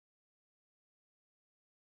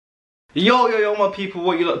Yo, my people,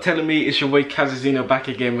 what you lot telling me? It's your boy Kazazino back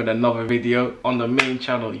again with another video on the main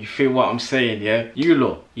channel. You feel what I'm saying, yeah? You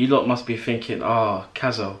lot must be thinking,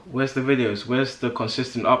 Kazo, where's the videos? Where's the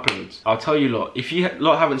consistent uploads? I'll tell you lot, if you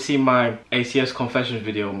lot haven't seen my ACS confessions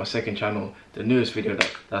video on my second channel, the newest video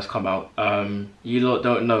that's come out, you lot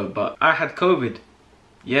don't know, but I had COVID.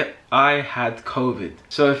 Yep, I had COVID.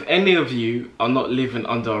 So if any of you are not living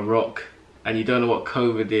under a rock and you don't know what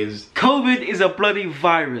COVID is a bloody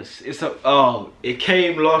virus. It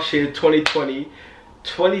came last year, 2020.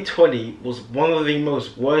 2020 was one of the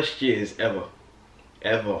most worst years ever.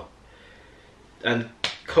 And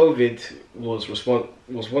COVID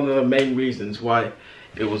was one of the main reasons why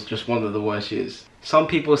it was just one of the worst years. Some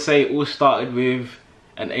people say it all started with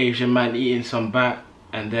an Asian man eating some bat,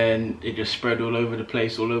 and then it just spread all over the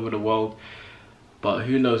place, all over the world. But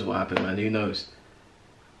who knows what happened, man, who knows?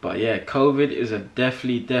 But yeah, COVID is a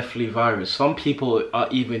definitely virus. Some people are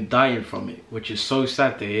even dying from it, which is so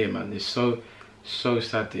sad to hear, man. It's so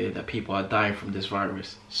sad to hear that people are dying from this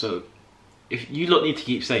virus. So if you lot need to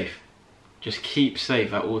keep safe, just keep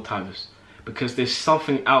safe at all times, because there's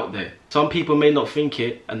something out there. Some people may not think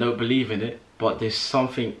it and don't believe in it, but there's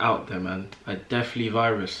something out there, man. A deathly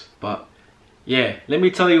virus. But yeah, let me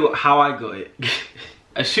tell you how I got it.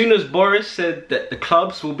 As soon as Boris said that the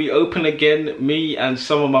clubs will be open again, me and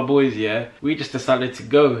some of my boys, yeah, we just decided to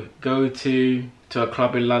go to a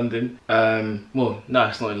club in London. Well, no,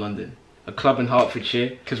 it's not in London. A club in Hertfordshire,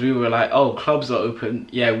 because we were like, oh, clubs are open,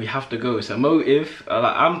 yeah, we have to go. It's a motive.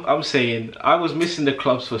 Like, I'm saying, I was missing the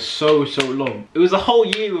clubs for so long. It was a whole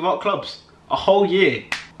year without clubs, a whole year.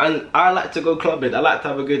 And I like to go clubbing. I like to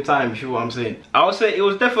have a good time, if you know what I'm saying. I would say it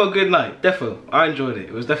was definitely a good night. Definitely. I enjoyed it.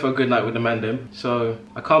 It was definitely a good night with the man them. So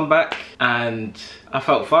I come back and I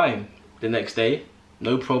felt fine the next day.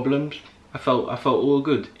 No problems. I felt all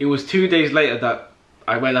good. It was 2 days later that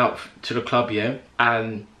I went out to the club, yeah.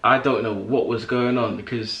 And I don't know what was going on,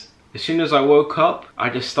 because as soon as I woke up, I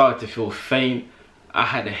just started to feel faint. I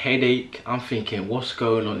had a headache. I'm thinking, what's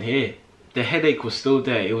going on here? The headache was still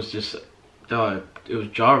there. It was just... it was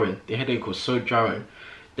jarring. The headache was so jarring.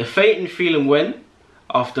 The fainting feeling went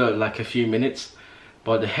after like a few minutes,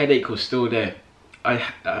 but the headache was still there.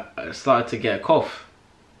 I started to get a cough.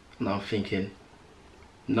 And I'm thinking,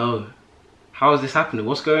 no, how is this happening?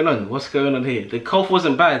 What's going on? What's going on here? The cough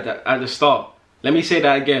wasn't bad at the start. Let me say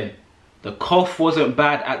that again. The cough wasn't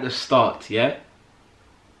bad at the start, yeah?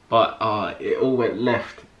 But it all went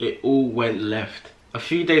left. It all went left. A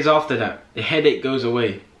few days after that, the headache goes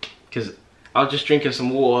away, because I was just drinking some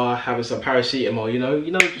water, having some paracetamol, you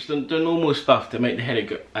know, just the normal stuff to make the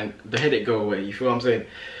headache go away. You feel what I'm saying?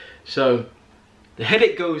 So the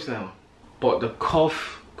headache goes now, but the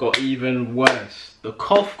cough got even worse. The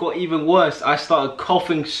cough got even worse. I started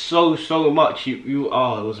coughing so much. It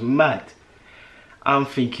was mad. I'm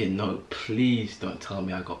thinking, no, please don't tell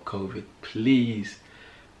me I got COVID. Please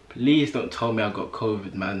don't tell me I got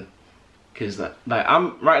COVID, man. Because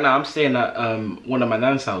right now I'm staying at one of my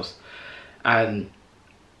nan's house. And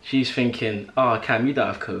she's thinking, oh, Cam, you don't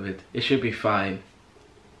have COVID. It should be fine.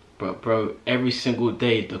 But bro, every single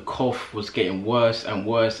day the cough was getting worse and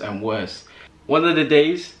worse and worse. One of the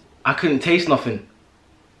days, I couldn't taste nothing.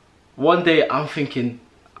 One day I'm thinking,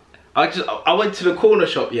 I went to the corner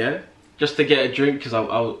shop, yeah, just to get a drink, because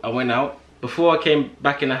I went out. Before I came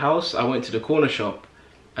back in the house, I went to the corner shop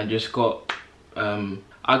and just got,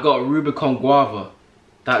 I got a Rubicon Guava.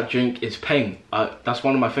 That drink is peng. That's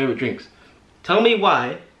one of my favorite drinks. Tell me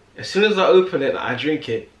why, as soon as I open it and I drink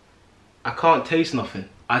it, I can't taste nothing.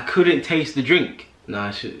 I couldn't taste the drink.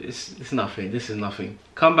 Nah, it's nothing. This is nothing.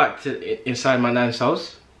 Come back to inside my nan's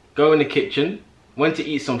house, go in the kitchen, went to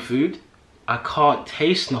eat some food. I can't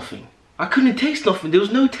taste nothing. I couldn't taste nothing. There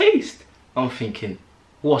was no taste. I'm thinking,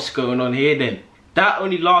 what's going on here then? That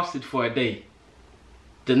only lasted for a day.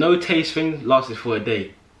 The no taste thing lasted for a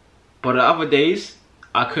day. But the other days,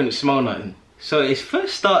 I couldn't smell nothing. So it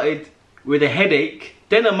first started with a headache,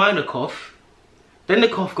 then a minor cough, then the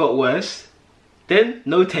cough got worse, then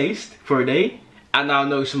no taste for a day, and now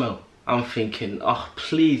no smell. I'm thinking, oh,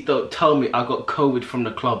 please don't tell me I got COVID from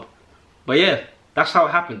the club. But yeah, that's how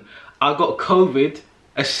it happened. I got COVID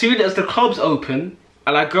as soon as the club's open,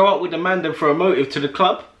 and I go out with the man then for a motive to the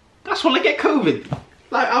club. That's when I get COVID.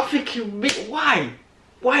 Like, I'm thinking, why?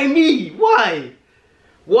 Why me? Why?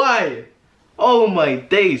 Oh my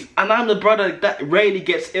days. And I'm the brother that rarely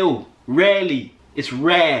gets ill. Rarely. It's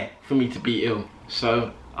rare for me to be ill.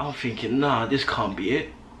 So I'm thinking, nah, this can't be it.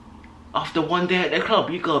 After one day at the club,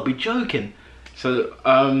 you gotta be joking. So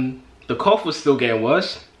the cough was still getting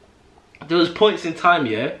worse. There was points in time,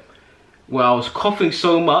 yeah, where I was coughing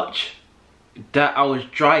so much that I was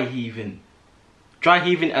dry heaving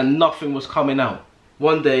and nothing was coming out.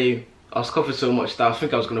 One day I was coughing so much that I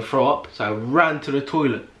think I was gonna throw up, so I ran to the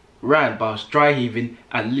toilet, but I was dry heaving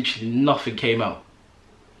and literally nothing came out.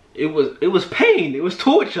 It was pain, it was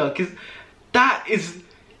torture, because that is,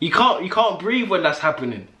 you can't breathe when that's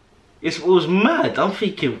happening. It was mad. I'm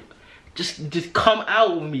thinking, just come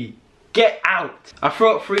out of me, get out. I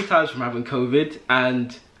threw up 3 times from having COVID,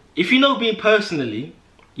 and if you know me personally,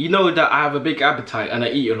 you know that I have a big appetite and I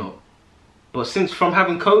eat a lot. But since from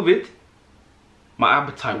having COVID, my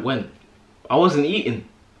appetite went. I wasn't eating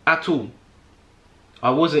at all. I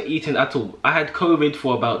wasn't eating at all. I had COVID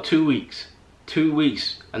for about 2 weeks. 2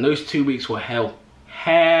 weeks. And those 2 weeks were hell.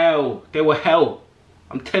 Hell. They were hell.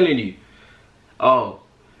 I'm telling you. Oh.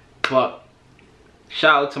 But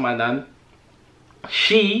shout out to my nan.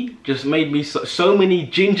 She just made me so many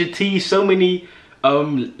ginger teas, so many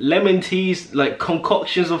lemon teas, like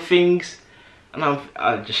concoctions of things. And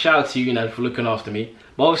I just shout out to you, Nan, for looking after me.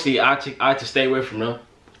 But obviously I had to stay away from her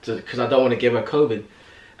because I don't want to give her COVID.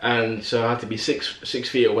 And so I had to be six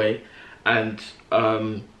feet away. And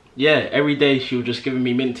yeah, every day she was just giving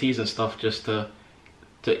me mint teas and stuff just to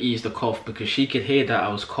ease the cough, because she could hear that I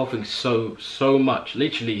was coughing so much.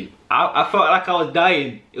 Literally, I felt like I was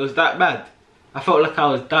dying. It was that bad. I felt like I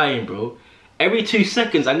was dying, bro. Every 2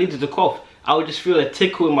 seconds I needed to cough. I would just feel a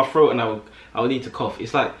tickle in my throat and I would need to cough.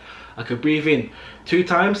 It's like I could breathe in 2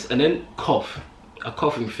 times and then cough. A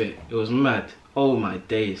coughing fit. It was mad. Oh my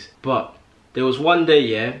days. But there was one day,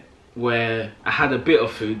 yeah, where I had a bit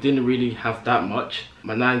of food, didn't really have that much.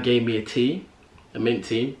 My nan gave me a tea, a mint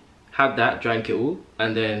tea. Had that, drank it all,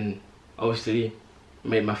 and then obviously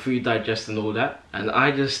made my food digest and all that. And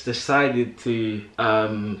I just decided to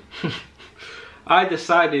I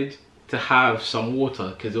decided to have some water,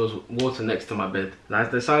 because there was water next to my bed. And I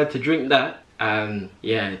decided to drink that, and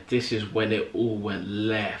yeah, this is when it all went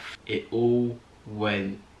left. It all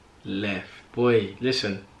went left. Boy,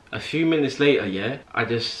 listen, a few minutes later, yeah, I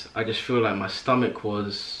just feel like my stomach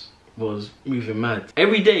was moving mad.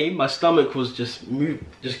 Every day my stomach was just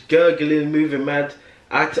gurgling, moving mad.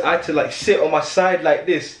 I had to like sit on my side like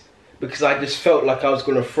this, because I just felt like I was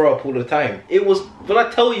gonna throw up all the time. It was, when I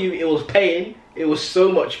tell you it was pain, it was so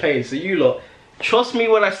much pain. So you lot, trust me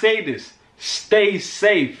when I say this, stay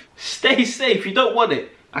safe. Stay safe. You don't want it.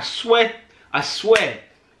 I swear,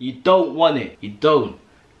 you don't want it. You don't.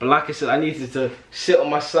 But like I said, I needed to sit on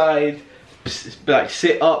my side, like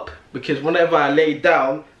sit up, because whenever I laid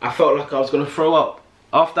down, I felt like I was gonna throw up.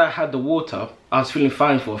 After I had the water, I was feeling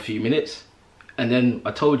fine for a few minutes, and then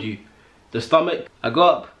I told you, the stomach, I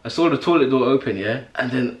got up, I saw the toilet door open, yeah, and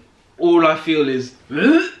then all I feel is,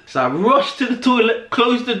 so I rushed to the toilet,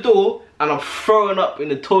 closed the door, and I'm throwing up in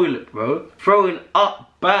the toilet, bro. Throwing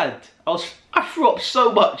up bad. I threw up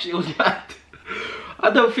so much, it was mad. I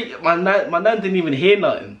don't think, my nan didn't even hear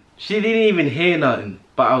nothing. She didn't even hear nothing,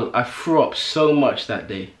 but I threw up so much that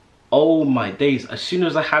day. Oh my days, as soon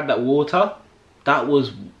as I had that water, that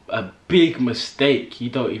was a big mistake. You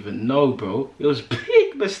don't even know, bro. It was a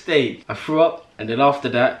big mistake. I threw up, and then after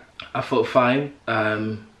that, I felt fine.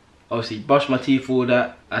 Obviously brushed my teeth, all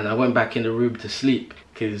that, and I went back in the room to sleep,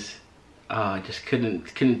 because I just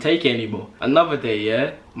couldn't take it anymore. Another day,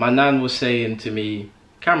 yeah, my nan was saying to me,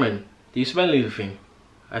 Cameron, do you smell anything?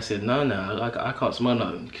 I said, no, I can't smell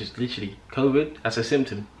nothing, because literally, COVID, that's a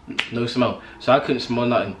symptom, no smell. So I couldn't smell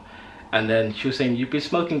nothing. And then she was saying, you've been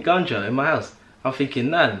smoking ganja in my house. I'm thinking,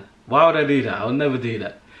 Nan, why would I do that? I'll never do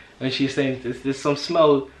that. And she's saying, there's some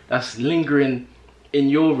smell that's lingering in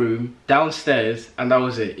your room downstairs, and that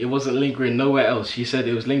was it. It wasn't lingering nowhere else. She said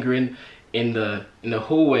it was lingering in the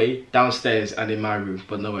hallway downstairs and in my room,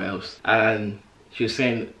 but nowhere else. And she was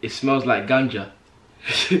saying, it smells like ganja.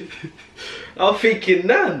 I'm thinking,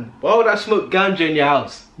 Nan, why would I smoke ganja in your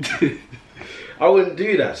house? I wouldn't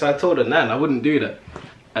do that. So I told her, Nan, I wouldn't do that.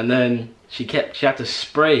 And then she had to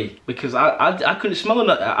spray, because I couldn't smell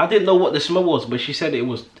that. I didn't know what the smell was, but she said it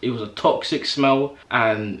was a toxic smell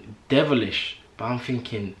and devilish. But I'm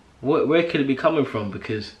thinking, where could it be coming from?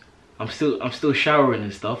 Because I'm still showering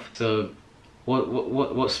and stuff. So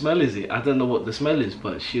what smell is it? I don't know what the smell is,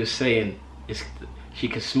 but she was saying she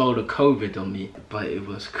could smell the COVID on me. But it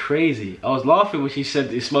was crazy. I was laughing when she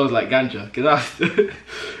said it smells like ganja, because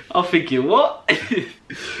I'm thinking, what?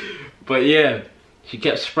 But yeah, she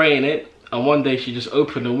kept spraying it, and one day she just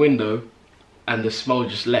opened the window and the smell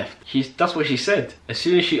just left. That's what she said. As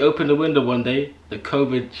soon as she opened the window one day,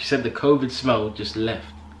 she said the COVID smell just left,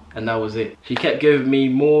 and that was it. She kept giving me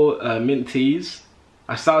more mint teas.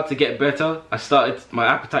 I started to get better. My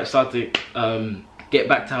appetite started to get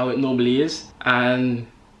back to how it normally is, and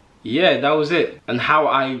yeah, that was it. And how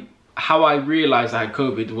how I realized I had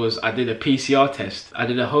COVID was I did a PCR test. I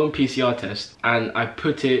did a home PCR test and I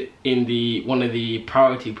put it in one of the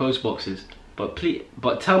priority post boxes.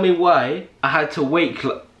 But tell me why I had to wait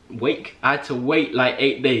like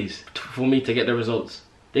 8 days for me to get the results.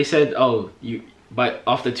 They said, oh,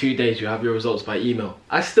 after 2 days you have your results by email.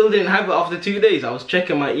 I still didn't have it after 2 days. I was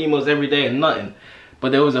checking my emails every day and nothing.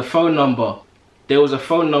 But there was a phone number. There was a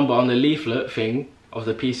phone number on the leaflet thing of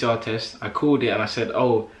the PCR test. I called it and I said,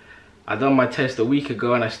 oh, I done my test a week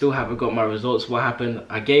ago and I still haven't got my results. What happened?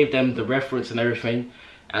 I gave them the reference and everything,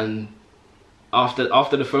 and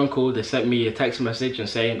after the phone call, they sent me a text message and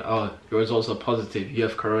saying, oh, your results are positive, you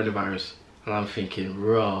have coronavirus. And I'm thinking,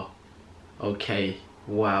 raw, okay,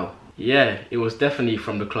 wow. Yeah, it was definitely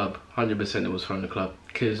from the club. 100% it was from the club.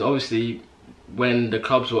 Because obviously, when the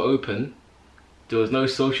clubs were open, there was no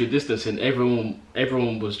social distancing.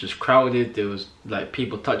 Everyone was just crowded. There was like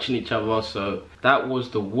people touching each other. So that was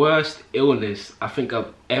the worst illness I think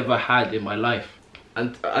I've ever had in my life.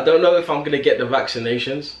 And I don't know if I'm gonna get the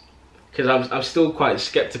vaccinations, because I'm still quite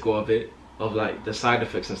skeptical of it, of like the side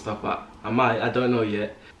effects and stuff. But I don't know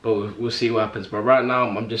yet. But we'll see what happens. But right now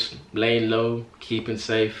I'm just laying low, keeping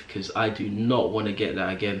safe, because I do not want to get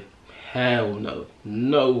that again. Hell no,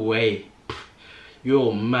 no way.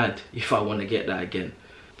 You're mad if I want to get that again.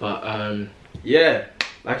 But yeah,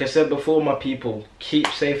 like I said before, my people, keep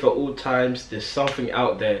safe at all times. There's something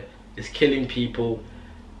out there, it's killing people,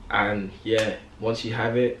 and yeah, once you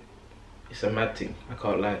have it, it's a mad thing, I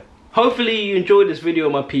can't lie. Hopefully you enjoyed this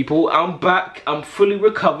video, my people. I'm back, I'm fully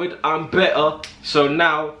recovered, I'm better, so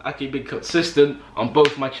now I can be consistent on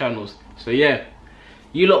both my channels. So yeah,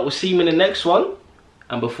 you lot will see me in the next one.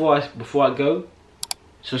 And before I go,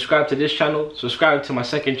 subscribe to this channel, subscribe to my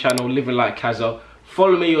second channel, Living Like Kazza.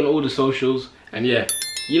 Follow me on all the socials, and yeah,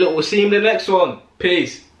 you lot will see me in the next one.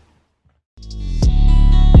 Peace.